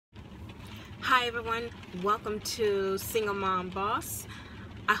Hi everyone, welcome to Single Mom Boss.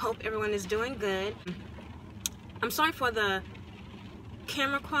 I hope everyone is doing good. I'm sorry for the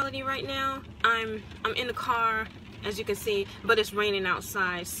camera quality right now. I'm in the car, as you can see, but it's raining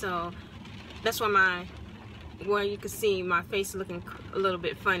outside, so that's why where you can see my face looking a little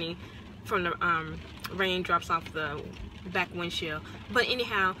bit funny from the rain drops off the back windshield. But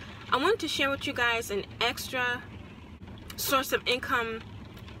anyhow, I wanted to share with you guys an extra source of income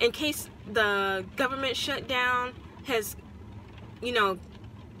in case the government shutdown has,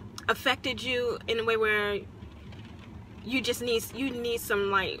 affected you in a way where you need some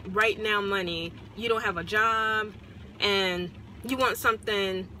like right now money. You don't have a job and you want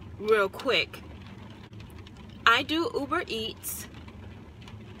something real quick. I do Uber Eats,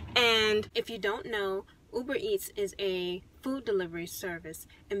 and if you don't know, Uber Eats is a food delivery service,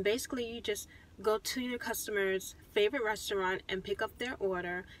 and basically you just go to your customer's favorite restaurant and pick up their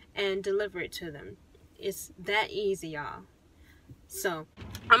order and deliver it to them. It's that easy, y'all. So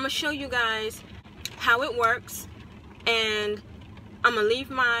I'm gonna show you guys how it works, and I'm gonna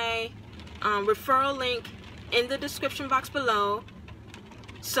leave my referral link in the description box below.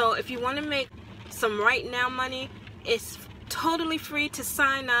 So if you want to make some right now money, it's totally free to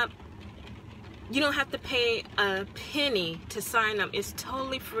sign up. You don't have to pay a penny to sign up. It's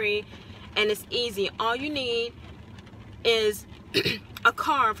totally free and it's easy. All you need is a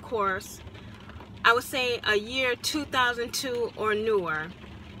car, of course. I would say a year 2002 or newer.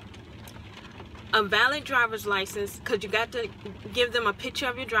 A valid driver's license, because you got to give them a picture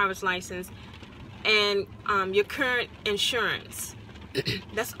of your driver's license, and your current insurance.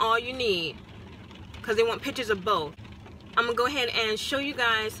 That's all you need, because they want pictures of both. I'm gonna go ahead and show you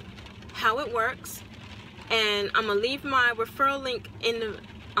guys how it works, and I'm gonna leave my referral link in the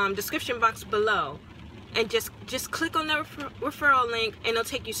description box below, and just click on the referral link and it'll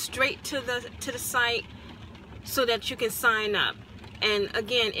take you straight to the site so that you can sign up. And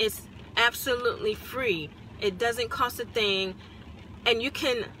again, it's absolutely free. It doesn't cost a thing, and you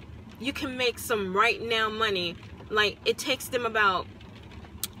can make some right now money. Like, it takes them about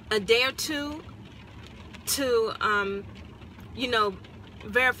a day or two to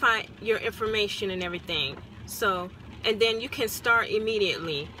verify your information and everything. So, and then you can start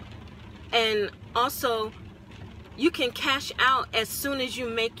immediately. And also, you can cash out as soon as you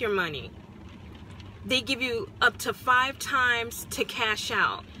make your money. They give you up to 5 times to cash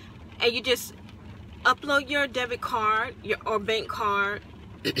out, and you just upload your debit card or bank card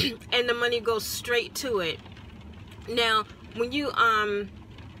and the money goes straight to it. Now, when you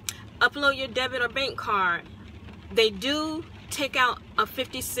upload your debit or bank card, they do take out a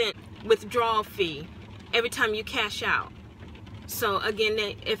 50-cent withdrawal fee every time you cash out. So again,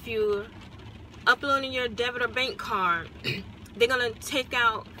 if you uploading your debit or bank card, they're gonna take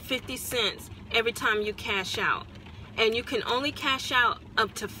out 50 cents every time you cash out, and you can only cash out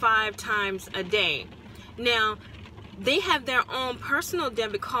up to 5 times a day. Now, they have their own personal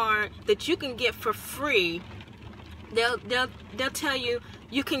debit card that you can get for free. They'll tell you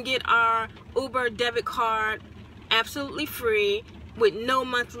you can get our Uber debit card absolutely free with no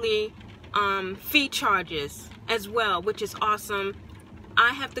monthly fee charges as well, which is awesome.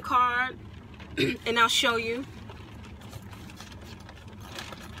 I have the card and I'll show you.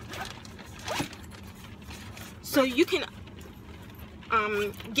 So you can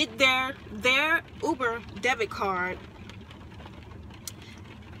get their Uber debit card.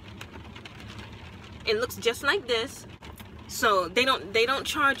 It looks just like this. So they don't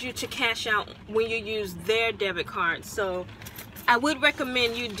charge you to cash out when you use their debit card. So I would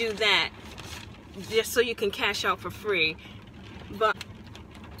recommend you do that, just so you can cash out for free. But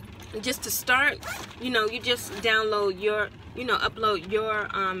just to start, you just download your, upload your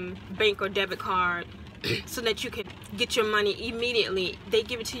bank or debit card so that you can get your money immediately. They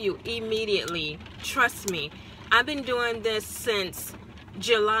give it to you immediately. Trust me. I've been doing this since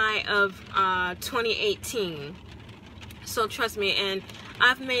July of 2018. So trust me, and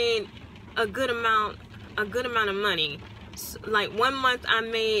I've made a good amount of money. Like 1 month I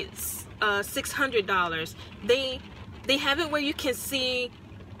made $600. They have it where you can see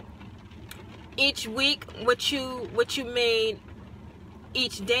each week what you made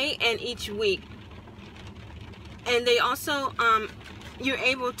each day and each week. And they also you're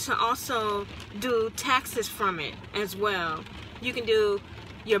able to also do taxes from it as well. You can do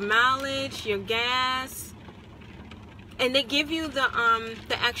your mileage, your gas, and they give you the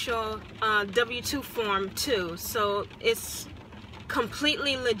actual W-2 form too. So it's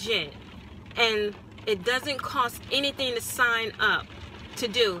completely legit, and it doesn't cost anything to sign up to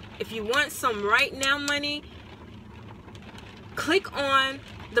do. If you want some right now money, click on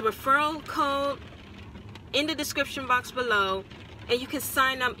the referral code in the description box below, and you can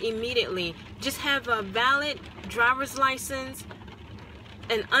sign up immediately. Just have a valid driver's license,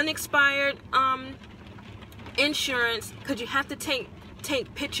 an unexpired insurance, because you have to take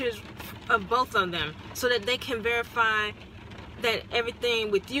pictures of both of them so that they can verify that everything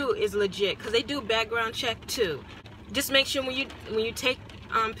with you is legit, because they do background check too. Just make sure when you take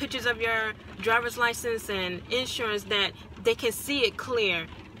pictures of your driver's license and insurance that they can see it clear,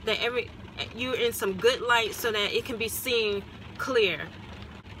 that you're in some good light so that it can be seen clear.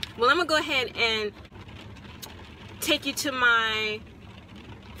 Well, I'm gonna go ahead and take you to my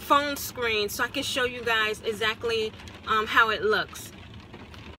phone screen so I can show you guys exactly how it looks.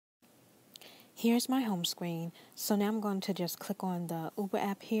 Here's my home screen. So now I'm going to just click on the Uber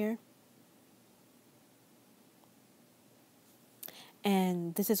app here.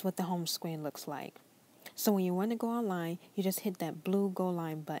 And this is what the home screen looks like. So when you want to go online, you just hit that blue Go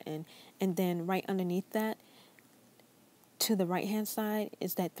Line button. And then right underneath that, to the right hand side,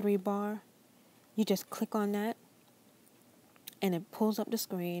 is that 3 bar. You just click on that. And it pulls up the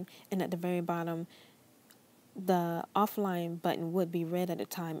screen. And at the very bottom, the offline button would be red at the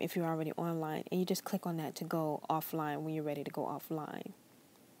time if you're already online, and you just click on that to go offline when you're ready to go offline.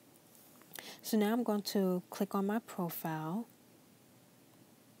 So now I'm going to click on my profile,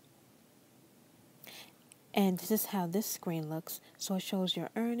 and this is how this screen looks. So it shows your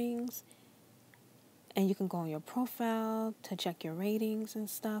earnings, and you can go on your profile to check your ratings and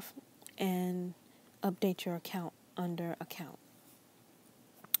stuff, and update your account under account.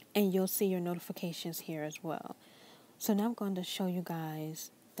 And you'll see your notifications here as well. So now I'm going to show you guys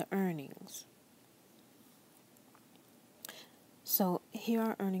the earnings. So here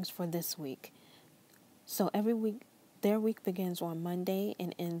are earnings for this week. So every week, their week begins on Monday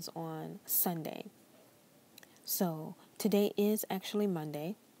and ends on Sunday. So today is actually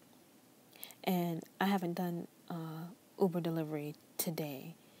Monday. And I haven't done Uber delivery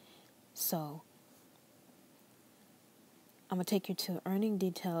today. So I'm going to take you to earning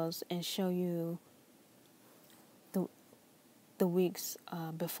details and show you the weeks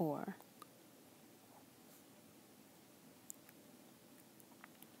before.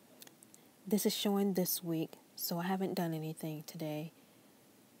 This is showing this week, so I haven't done anything today.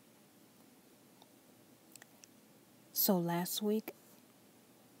 So last week,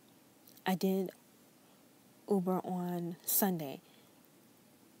 I did Uber on Sunday.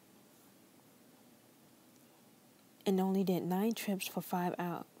 And only did 9 trips for 5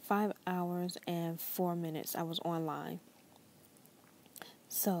 hours and 4 minutes. I was online.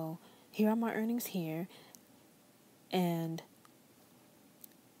 So here are my earnings here. And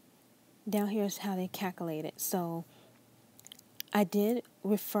down here is how they calculate it. So I did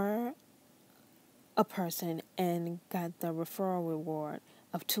refer a person and got the referral reward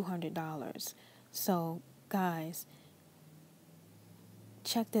of $200. So guys,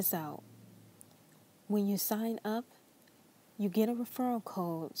 check this out. When you sign up, you get a referral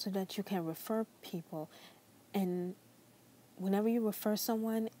code so that you can refer people. And whenever you refer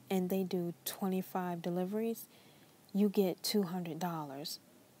someone and they do 25 deliveries, you get $200.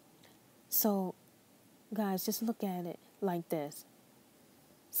 So, guys, just look at it like this.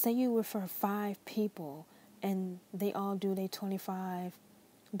 Say you refer 5 people and they all do their 25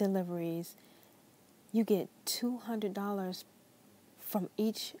 deliveries. You get $200 from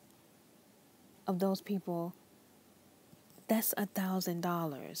each of those people. That's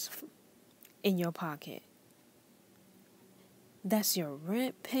 $1,000 in your pocket. That's your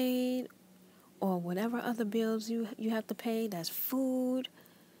rent paid, or whatever other bills you have to pay. That's food.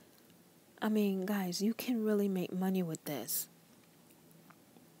 I mean, guys, you can really make money with this.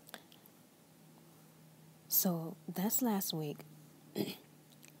 So that's last week.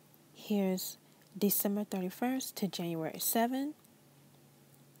 Here's December 31st to January 7th.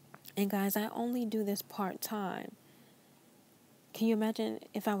 And guys, I only do this part-time. Can you imagine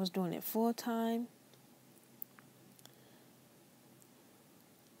if I was doing it full-time?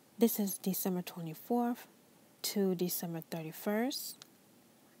 This is December 24th to December 31st.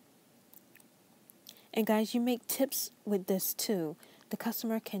 And guys, you make tips with this too. The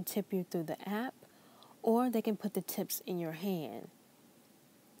customer can tip you through the app, or they can put the tips in your hand.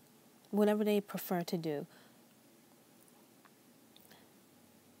 Whatever they prefer to do.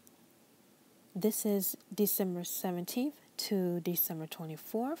 This is December 17th to December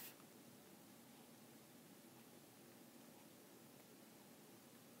 24th.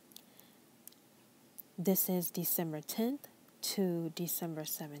 This is December 10th to December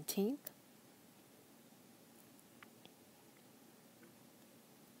 17th.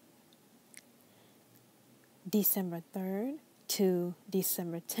 December 3rd to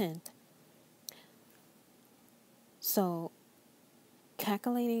December 10th. So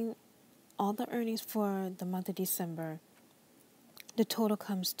calculating all the earnings for the month of December, the total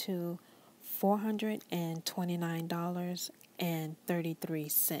comes to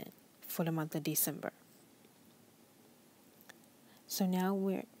 $429.33 for the month of December. So now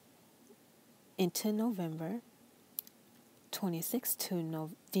we're into November 26th to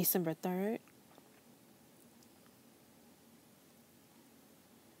December 3rd.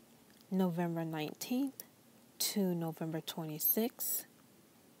 November 19th to November 26th.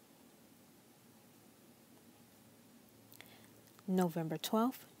 November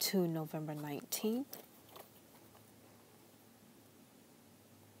 12th to November 19th.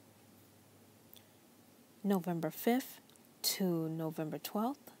 November 5th to November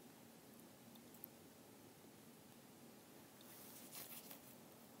 12th.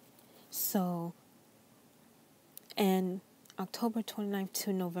 So, and October 29th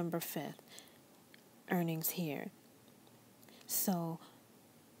to November 5th, earnings here. So,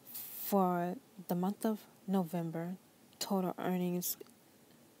 for the month of November, total earnings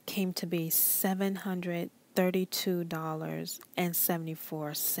came to be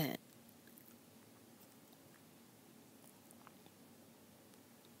 $732.74.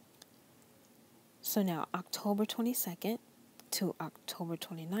 So now October 22nd to October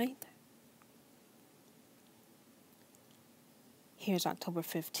 29th. Here's October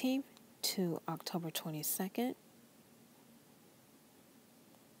 15th to October 22nd.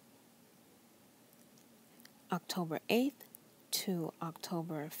 October 8th to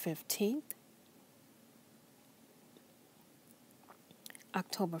October 15th.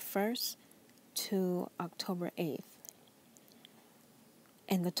 October 1st to October 8th.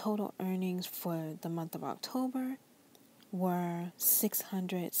 And the total earnings for the month of October were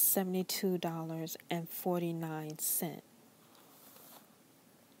 $672.49.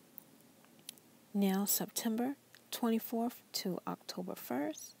 Now September 24th to October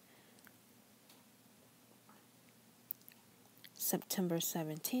 1st. September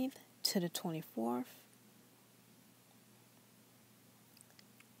 17th to the 24th.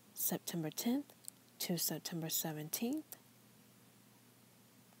 September 10th to September 17th.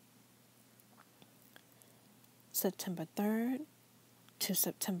 September 3rd to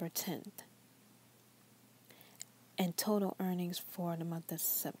September 10th. And total earnings for the month of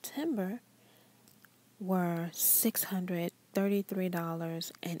September were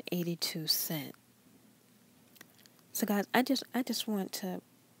 $633.82. So guys, I just want to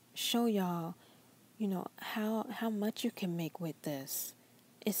show y'all, how much you can make with this.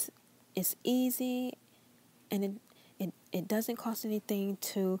 It's easy, and it doesn't cost anything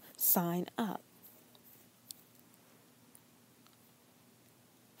to sign up.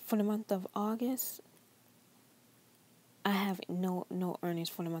 For the month of August, I have no earnings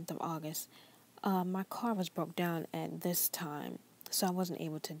for the month of August. My car was broke down at this time, so I wasn't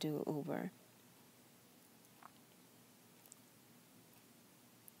able to do Uber.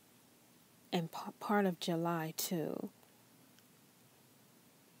 And part of July too.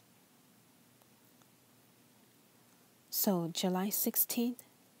 So July 16th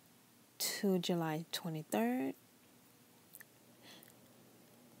to July 23rd.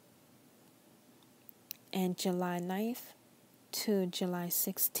 And July 9th to July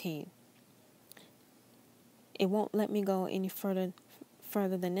 16th. It won't let me go any further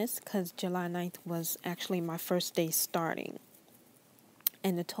than this because July 9th was actually my first day starting.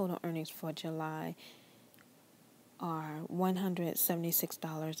 And the total earnings for July are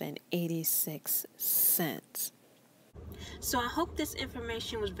 $176.86. So I hope this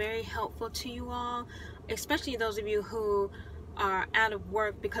information was very helpful to you all, especially those of you who are out of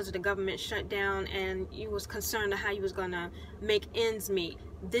work because of the government shutdown and you was concerned of how you was going to make ends meet.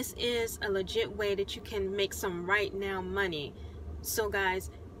 This is a legit way that you can make some right now money. So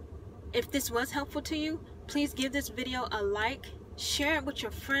guys, if this was helpful to you, please give this video a like. Share it with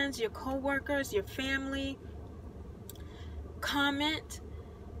your friends, your co-workers, your family. Comment.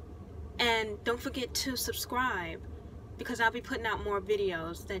 And don't forget to subscribe, because I'll be putting out more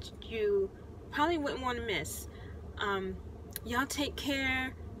videos that you probably wouldn't want to miss. Y'all take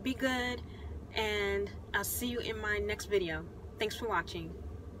care, be good, and I'll see you in my next video. Thanks for watching.